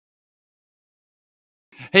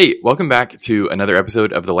Hey, welcome back to another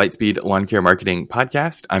episode of the Lightspeed Lawn Care Marketing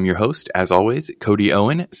Podcast. I'm your host, as always, Cody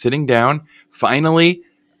Owen, sitting down. Finally,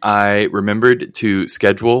 I remembered to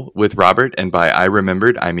schedule with Robert, and by I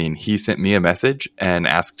remembered, I mean he sent me a message and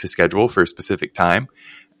asked to schedule for a specific time.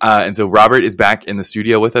 And so Robert is back in the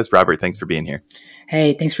studio with us. Robert, thanks for being here.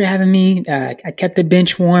 Hey, thanks for having me. I kept the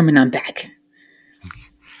bench warm and I'm back.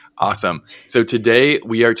 Awesome. So today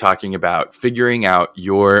we are talking about figuring out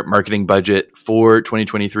your marketing budget for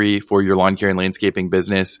 2023 for your lawn care and landscaping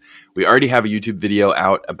business. We already have a YouTube video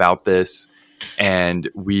out about this, and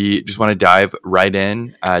we just want to dive right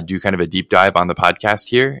in, do kind of a deep dive on the podcast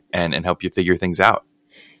here and help you figure things out.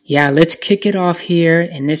 Yeah, let's kick it off here.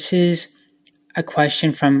 And this is a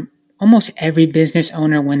question from almost every business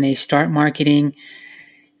owner when they start marketing.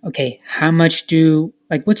 Okay, what's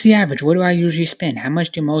the average? What do I usually spend? How much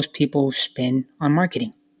do most people spend on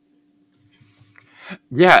marketing?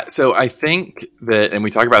 Yeah, so I think that, and we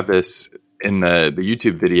talk about this in the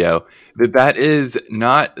YouTube video, that is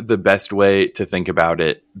not the best way to think about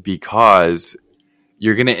it, because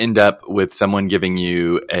you're going to end up with someone giving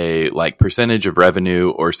you a percentage of revenue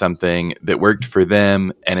or something that worked for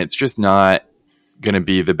them, and it's just not going to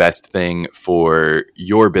be the best thing for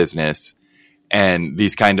your business. And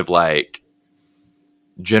these kind of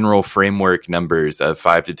general framework numbers of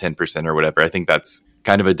 5 to 10% or whatever, I think that's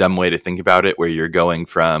kind of a dumb way to think about it, where you're going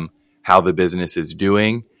from how the business is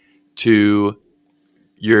doing to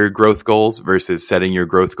your growth goals versus setting your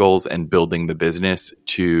growth goals and building the business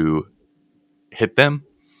to hit them.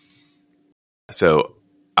 So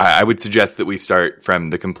I would suggest that we start from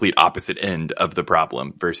the complete opposite end of the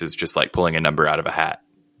problem versus just pulling a number out of a hat.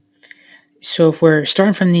 So if we're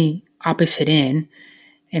starting from the opposite end,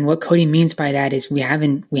 and what Cody means by that is we have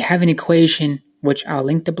an equation, which I'll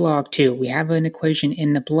link the blog to. We have an equation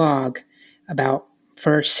in the blog about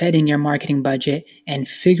for setting your marketing budget and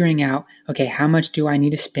figuring out, okay, how much do I need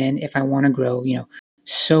to spend if I want to grow,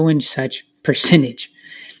 so and such percentage.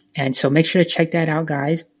 And so make sure to check that out,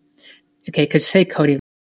 guys. Okay, because say, Cody,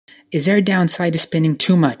 is there a downside to spending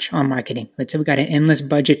too much on marketing? Let's say we got an endless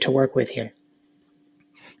budget to work with here.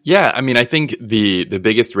 Yeah, I mean, I think the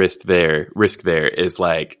biggest risk there is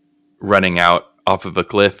running out off of a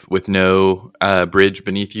cliff with no bridge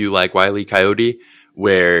beneath you, like Wile E. Coyote,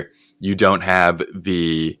 where you don't have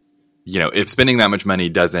if spending that much money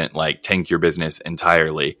doesn't tank your business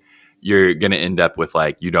entirely, you're going to end up with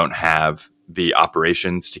you don't have the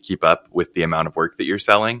operations to keep up with the amount of work that you're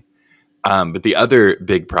selling. But the other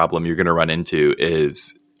big problem you're going to run into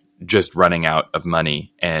is just running out of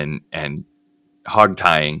money and hog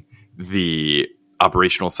tying the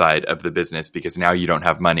operational side of the business, because now you don't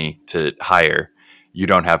have money to hire. You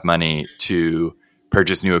don't have money to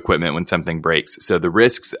purchase new equipment when something breaks. So the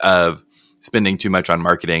risks of spending too much on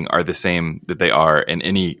marketing are the same that they are in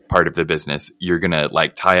any part of the business. You're going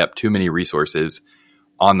to tie up too many resources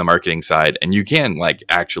on the marketing side, and you can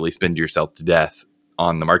actually spend yourself to death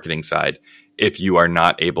on the marketing side if you are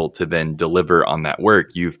not able to then deliver on that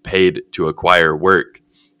work. You've paid to acquire work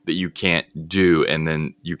that you can't do and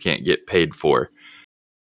then you can't get paid for.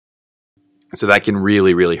 So that can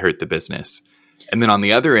really, really hurt the business. And then on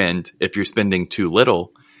the other end, if you're spending too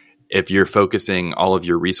little, if you're focusing all of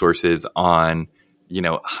your resources on,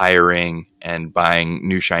 hiring and buying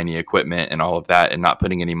new shiny equipment and all of that and not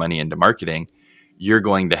putting any money into marketing, you're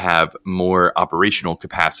going to have more operational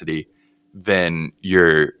capacity than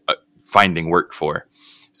you're finding work for.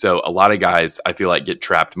 So a lot of guys, I feel get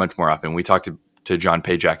trapped much more often. We talked to John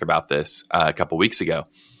Pajak about this a couple weeks ago,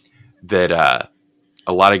 that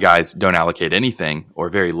a lot of guys don't allocate anything or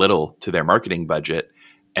very little to their marketing budget,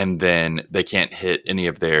 and then they can't hit any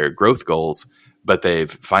of their growth goals, but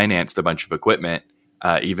they've financed a bunch of equipment,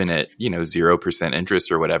 even at 0%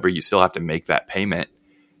 interest or whatever. You still have to make that payment,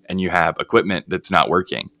 and you have equipment that's not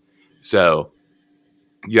working. So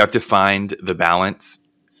you have to find the balance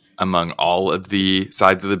among all of the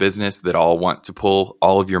sides of the business that all want to pull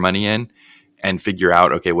all of your money in, and figure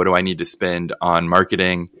out, okay, what do I need to spend on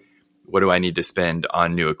marketing? What do I need to spend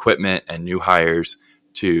on new equipment and new hires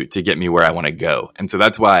to get me where I want to go? And so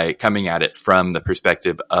that's why coming at it from the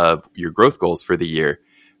perspective of your growth goals for the year,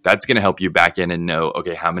 that's going to help you back in and know,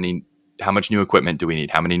 okay, how much new equipment do we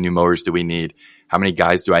need? How many new mowers do we need? How many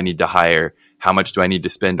guys do I need to hire? How much do I need to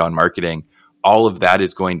spend on marketing? All of that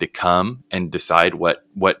is going to come and decide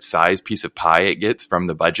what size piece of pie it gets from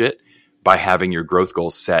the budget by having your growth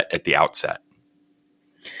goals set at the outset.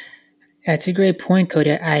 That's a great point,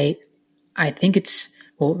 Cody. I think it's,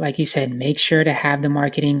 well, like you said, make sure to have the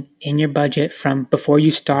marketing in your budget from before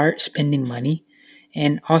you start spending money.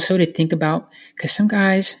 And also to think about, because some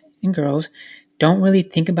guys and girls don't really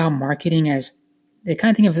think about marketing as they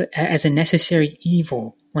kind of think of it as a necessary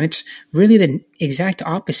evil when it's really the exact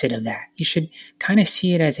opposite of that. You should kind of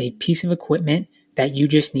see it as a piece of equipment that you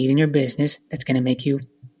just need in your business that's going to make you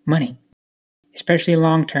money. Especially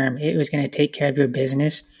long term, it was going to take care of your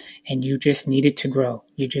business and you just need it to grow.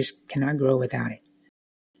 You just cannot grow without it.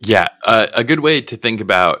 Yeah, a good way to think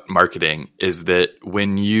about marketing is that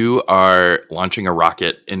when you are launching a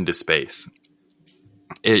rocket into space,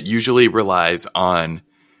 it usually relies on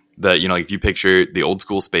like if you picture the old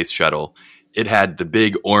school space shuttle, it had the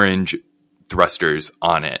big orange thrusters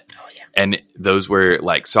on it. Oh, yeah. And those were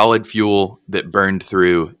like solid fuel that burned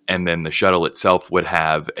through, and then the shuttle itself would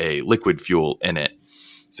have a liquid fuel in it.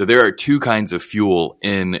 So there are two kinds of fuel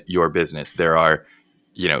in your business. There are,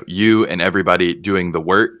 you and everybody doing the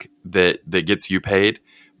work that gets you paid,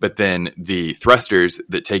 but then the thrusters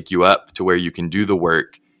that take you up to where you can do the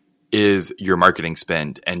work is your marketing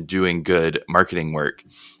spend and doing good marketing work.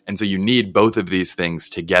 And so you need both of these things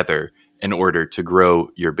together in order to grow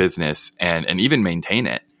your business and even maintain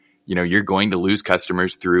it. You're going to lose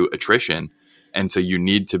customers through attrition. And so you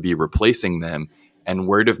need to be replacing them. And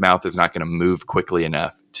word of mouth is not going to move quickly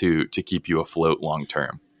enough to keep you afloat long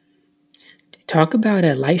term. Talk about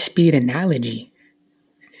a light speed analogy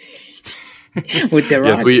with the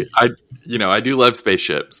Yes, rocket. I do love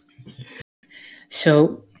spaceships.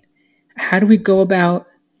 So how do we go about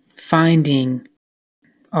finding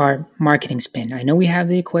our marketing spend? I know we have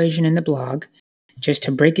the equation in the blog. Just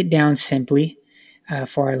to break it down simply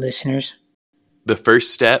for our listeners. The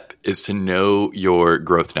first step is to know your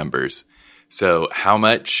growth numbers. So how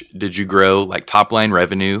much did you grow, like top line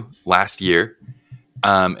revenue last year?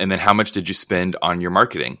 And then how much did you spend on your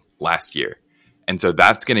marketing last year? And so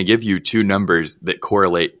that's going to give you two numbers that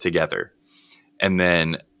correlate together. And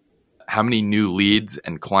then how many new leads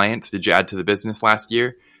and clients did you add to the business last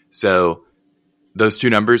year? So those two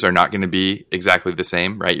numbers are not going to be exactly the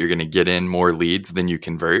same, right? You're going to get in more leads than you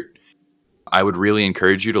convert. I would really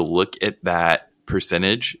encourage you to look at that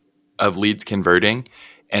percentage of leads converting.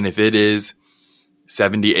 And if it is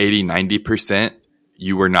 70, 80, 90%,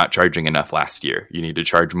 you were not charging enough last year. You need to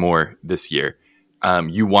charge more this year.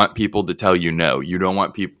 You want people to tell you no. You don't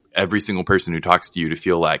want every single person who talks to you to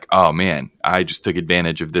feel like, oh man, I just took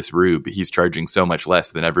advantage of this rube. He's charging so much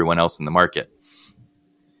less than everyone else in the market.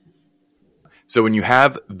 So when you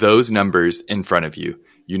have those numbers in front of you,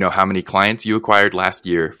 you know how many clients you acquired last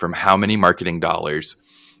year from how many marketing dollars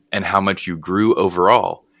and how much you grew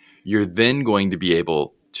overall. You're then going to be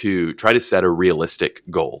able to try to set a realistic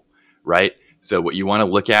goal, right? So what you want to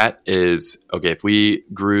look at is, okay, if we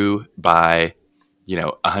grew by,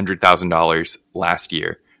 $100,000 last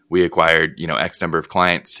year, we acquired, X number of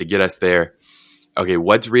clients to get us there. Okay,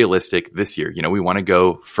 what's realistic this year? We want to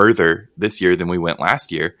go further this year than we went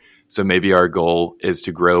last year. So maybe our goal is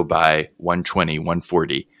to grow by 120,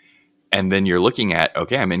 140. And then you're looking at,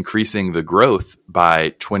 okay, I'm increasing the growth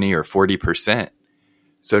by 20 or 40%.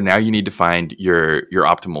 So now you need to find your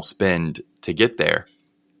optimal spend to get there.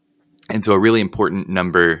 And so a really important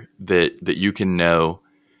number that you can know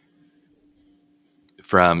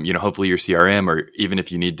from, hopefully your CRM, or even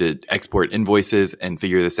if you need to export invoices and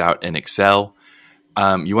figure this out in Excel,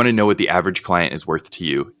 you want to know what the average client is worth to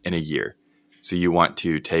you in a year. So you want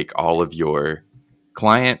to take all of your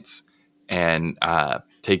clients and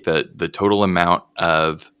take the total amount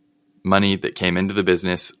of money that came into the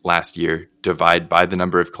business last year, divide by the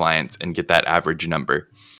number of clients, and get that average number.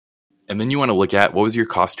 And then you want to look at what was your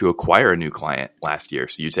cost to acquire a new client last year.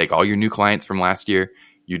 So you take all your new clients from last year,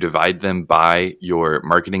 you divide them by your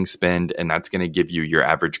marketing spend, and that's going to give you your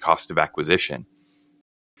average cost of acquisition.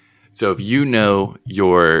 So if you know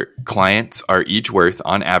your clients are each worth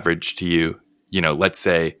on average to you, let's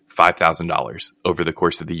say $5,000 over the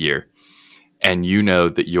course of the year, and you know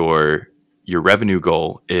that your revenue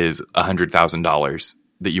goal is $100,000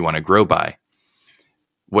 that you want to grow by,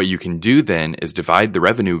 what you can do then is divide the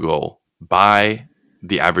revenue goal by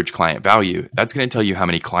the average client value. That's going to tell you how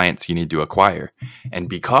many clients you need to acquire. And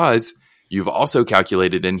because you've also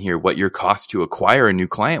calculated in here what your cost to acquire a new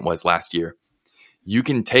client was last year, you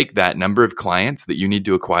can take that number of clients that you need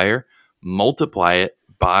to acquire, multiply it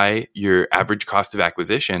by your average cost of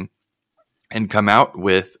acquisition, and come out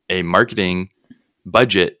with a marketing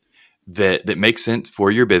budget that makes sense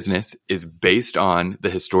for your business, is based on the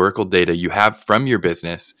historical data you have from your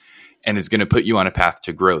business, and is going to put you on a path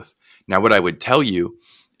to growth. Now, what I would tell you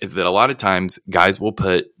is that a lot of times guys will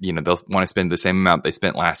put, they'll want to spend the same amount they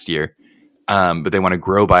spent last year, but they want to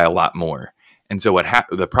grow by a lot more. And so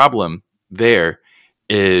the problem there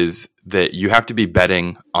is that you have to be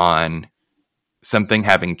betting on something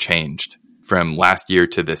having changed from last year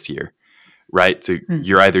to this year, right? So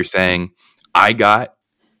you're either saying, I got,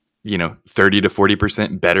 30 to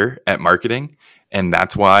 40% better at marketing. And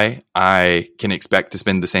that's why I can expect to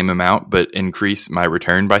spend the same amount, but increase my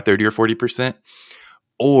return by 30 or 40%.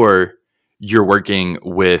 Or you're working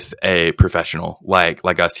with a professional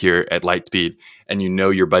like us here at Lightspeed, and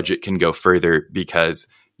your budget can go further because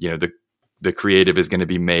the creative is going to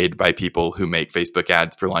be made by people who make Facebook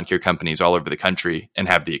ads for lawn care companies all over the country and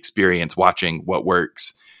have the experience watching what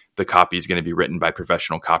works. The copy is going to be written by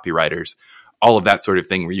professional copywriters, all of that sort of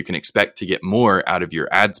thing, where you can expect to get more out of your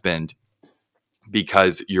ad spend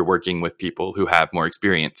because you're working with people who have more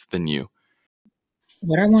experience than you.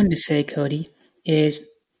 What I wanted to say, Cody, is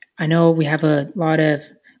I know we have a lot of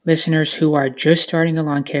listeners who are just starting a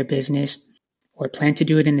lawn care business or plan to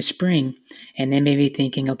do it in the spring, and they may be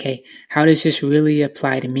thinking, okay, how does this really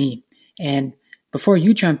apply to me? And before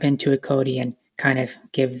you jump into it, Cody, and kind of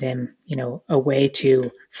give them, a way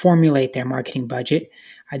to formulate their marketing budget,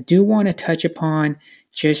 I do want to touch upon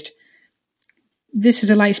just this is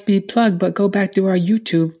a Lightspeed plug, but go back to our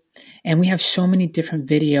YouTube and we have so many different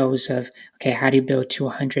videos of, okay, how do you build to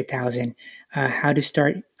 100,000? How to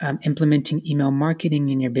start implementing email marketing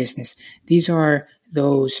in your business. These are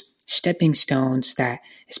those stepping stones that,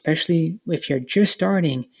 especially if you're just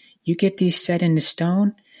starting, you get these set in the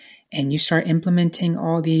stone and you start implementing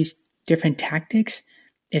all these different tactics.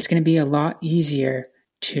 It's going to be a lot easier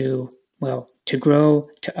to grow,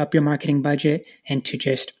 to up your marketing budget, and to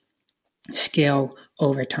just scale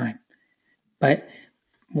over time. But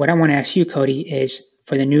what I want to ask you, Cody, is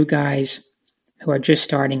for the new guys who are just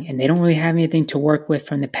starting and they don't really have anything to work with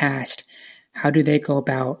from the past, how do they go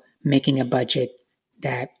about making a budget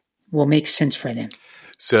that will make sense for them?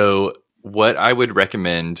 So what I would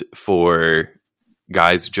recommend for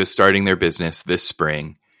guys just starting their business this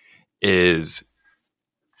spring is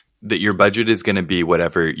that your budget is going to be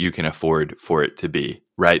whatever you can afford for it to be,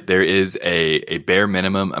 right? There is a bare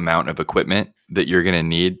minimum amount of equipment that you're going to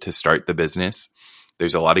need to start the business.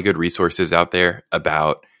 There's a lot of good resources out there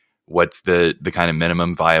about what's the kind of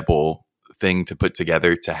minimum viable thing to put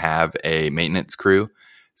together to have a maintenance crew.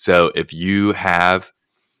 So if you have,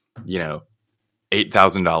 $8,000,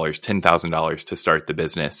 $10,000 to start the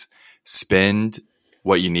business, spend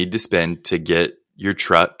what you need to spend to get your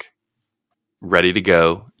truck ready to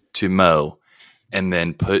go to mow, and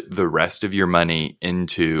then put the rest of your money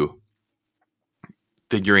into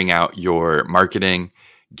figuring out your marketing,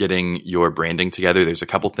 getting your branding together. There's a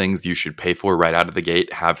couple things you should pay for right out of the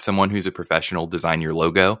gate. Have someone who's a professional design your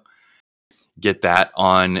logo. Get that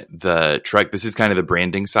on the truck. This is kind of the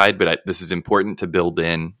branding side, but this is important to build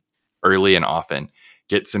in early and often.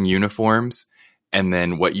 Get some uniforms, and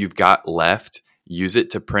then what you've got left, use it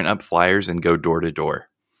to print up flyers and go door to door.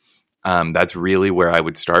 That's really where I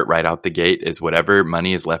would start right out the gate, is whatever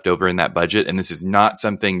money is left over in that budget. And this is not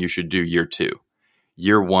something you should do year 2.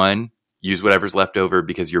 Year 1, use whatever's left over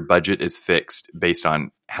because your budget is fixed based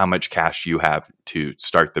on how much cash you have to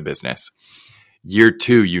start the business. Year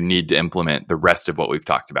 2, you need to implement the rest of what we've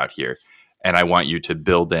talked about here. And I want you to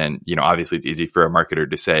build in, obviously it's easy for a marketer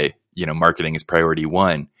to say, marketing is priority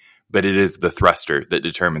 1, but it is the thruster that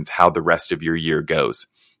determines how the rest of your year goes.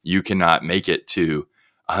 You cannot make it to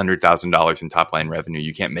 $100,000 in top line revenue.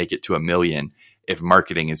 You can't make it to $1 million if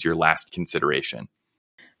marketing is your last consideration.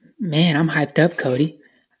 Man, I'm hyped up, Cody.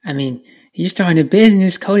 I mean, you're starting a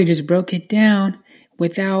business. Cody just broke it down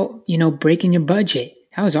without, breaking your budget.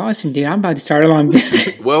 That was awesome, dude. I'm about to start a long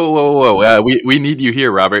business. Whoa. We need you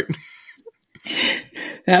here, Robert.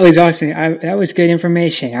 That was awesome. That was good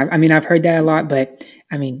information. I mean, I've heard that a lot, but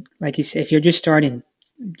I mean, like you said, if you're just starting,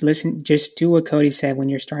 just do what Cody said when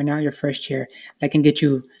you're starting out your first year. That can get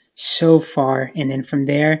you so far. And then from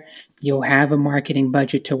there, you'll have a marketing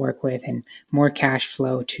budget to work with and more cash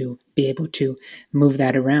flow to be able to move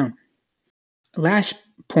that around. Last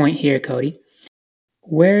point here, Cody.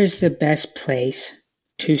 Where is the best place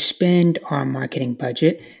to spend our marketing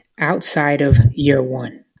budget outside of year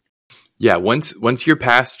 1? Yeah, once you're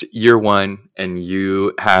past year 1 and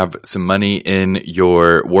you have some money in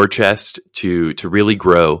your war chest to really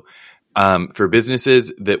grow, for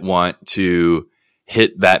businesses that want to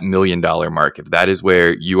hit that $1 million mark, if that is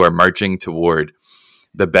where you are marching toward,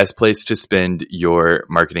 the best place to spend your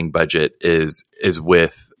marketing budget is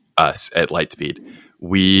with us at Lightspeed.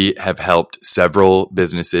 We have helped several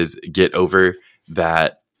businesses get over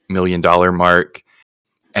that $1 million mark,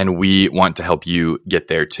 and we want to help you get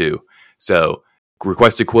there too. So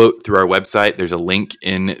request a quote through our website. There's a link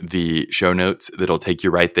in the show notes that'll take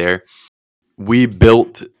you right there. We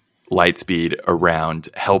built Lightspeed around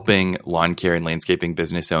helping lawn care and landscaping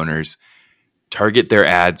business owners target their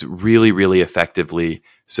ads really, really effectively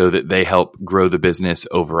so that they help grow the business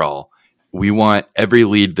overall. we want every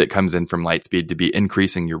lead that comes in from Lightspeed to be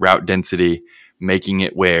increasing your route density, making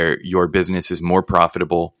it where your business is more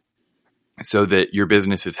profitable so that your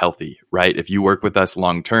business is healthy, right? If you work with us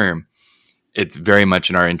long term, it's very much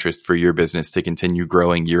in our interest for your business to continue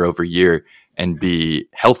growing year over year and be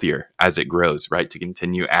healthier as it grows, right? To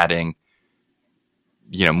continue adding,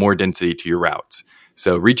 more density to your routes.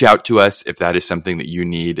 So reach out to us if that is something that you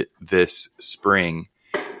need this spring.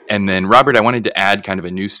 And then, Robert, I wanted to add kind of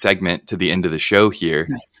a new segment to the end of the show here.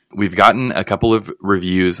 We've gotten a couple of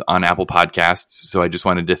reviews on Apple Podcasts, so I just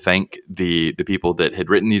wanted to thank the people that had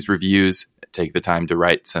written these reviews, take the time to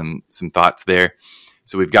write some thoughts there.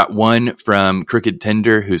 So we've got one from Crooked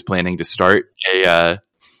Tinder, who's planning to start a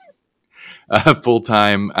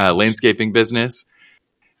full-time landscaping business.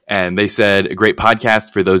 And they said, a great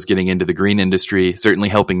podcast for those getting into the green industry, certainly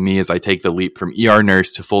helping me as I take the leap from ER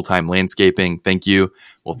nurse to full-time landscaping. Thank you.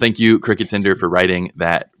 Well, thank you, Crooked Tinder, for writing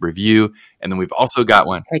that review. And then we've also got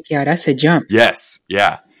one. Heck yeah, that's a jump. Yes.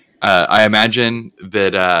 Yeah. I imagine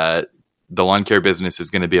that the lawn care business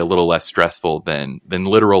is going to be a little less stressful than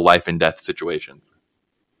literal life and death situations.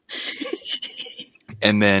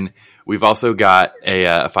 And then we've also got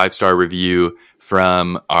a 5-star review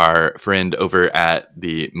from our friend over at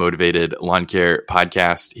the Motivated Lawn Care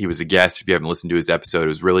podcast. He was a guest. If you haven't listened to his episode, it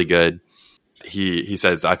was really good. He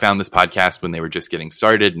says, I found this podcast when they were just getting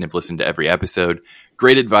started and have listened to every episode.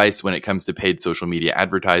 Great advice when it comes to paid social media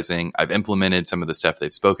advertising. I've implemented some of the stuff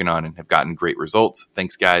they've spoken on and have gotten great results.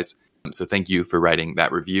 Thanks, guys. So thank you for writing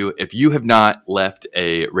that review. If you have not left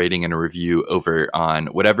a rating and a review over on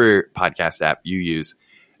whatever podcast app you use,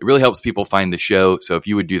 it really helps people find the show. So if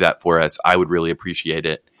you would do that for us, I would really appreciate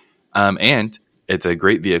it. And it's a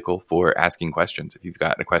great vehicle for asking questions. If you've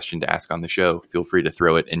got a question to ask on the show, feel free to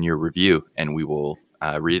throw it in your review and we will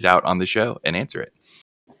read it out on the show and answer it.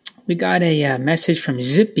 We got a message from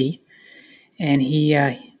Zippy, and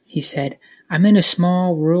he said, I'm in a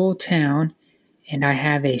small rural town and I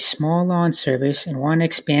have a small lawn service and want to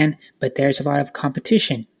expand, but there's a lot of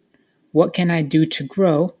competition. What can I do to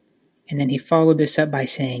grow? And then he followed this up by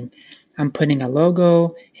saying, I'm putting a logo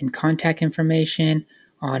and contact information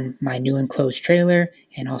on my new enclosed trailer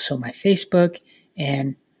and also my Facebook,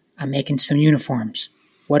 and I'm making some uniforms.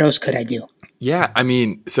 What else could I do? Yeah, I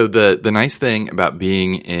mean, so the nice thing about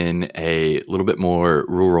being in a little bit more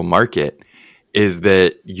rural market is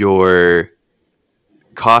that your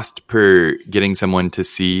cost per getting someone to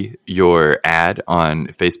see your ad on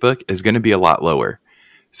Facebook is going to be a lot lower.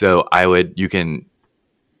 So you can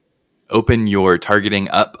open your targeting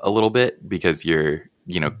up a little bit because you're,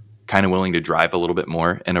 kind of willing to drive a little bit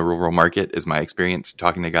more in a rural market, is my experience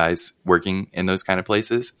talking to guys working in those kind of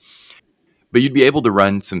places. But you'd be able to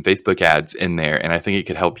run some Facebook ads in there, and I think it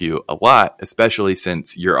could help you a lot, especially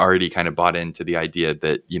since you're already kind of bought into the idea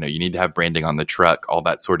that, you need to have branding on the truck, all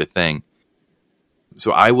that sort of thing.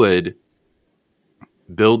 So I would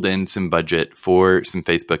build in some budget for some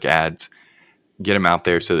Facebook ads, get them out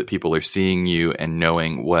there so that people are seeing you and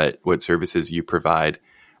knowing what services you provide.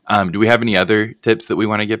 Do we have any other tips that we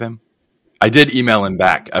want to give him? I did email him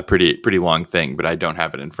back a pretty long thing, but I don't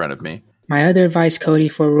have it in front of me. My other advice, Cody,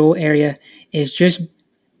 for a rural area is just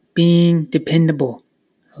being dependable.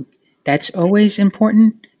 That's always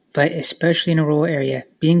important, but especially in a rural area,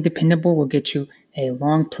 being dependable will get you a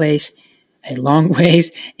long place, a long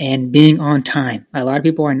ways, and being on time. A lot of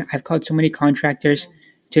people are, I've called so many contractors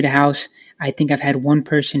to the house. I think I've had one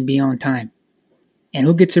person be on time. And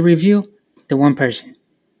who gets a review? The one person.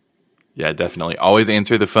 Yeah, definitely. Always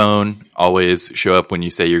answer the phone. Always show up when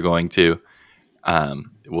you say you're going to.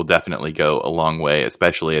 It will definitely go a long way,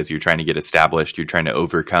 especially as you're trying to get established. You're trying to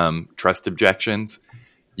overcome trust objections.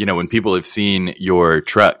 When people have seen your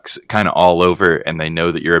trucks kind of all over and they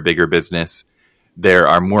know that you're a bigger business, there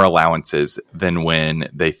are more allowances than when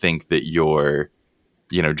they think that you're,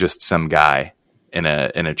 just some guy in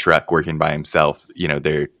a truck working by himself.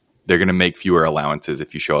 They're going to make fewer allowances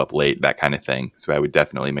if you show up late, that kind of thing. So I would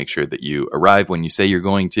definitely make sure that you arrive when you say you're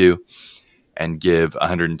going to and give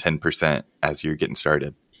 110% as you're getting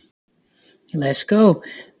started. Let's go.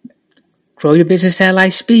 Grow your business at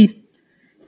light speed.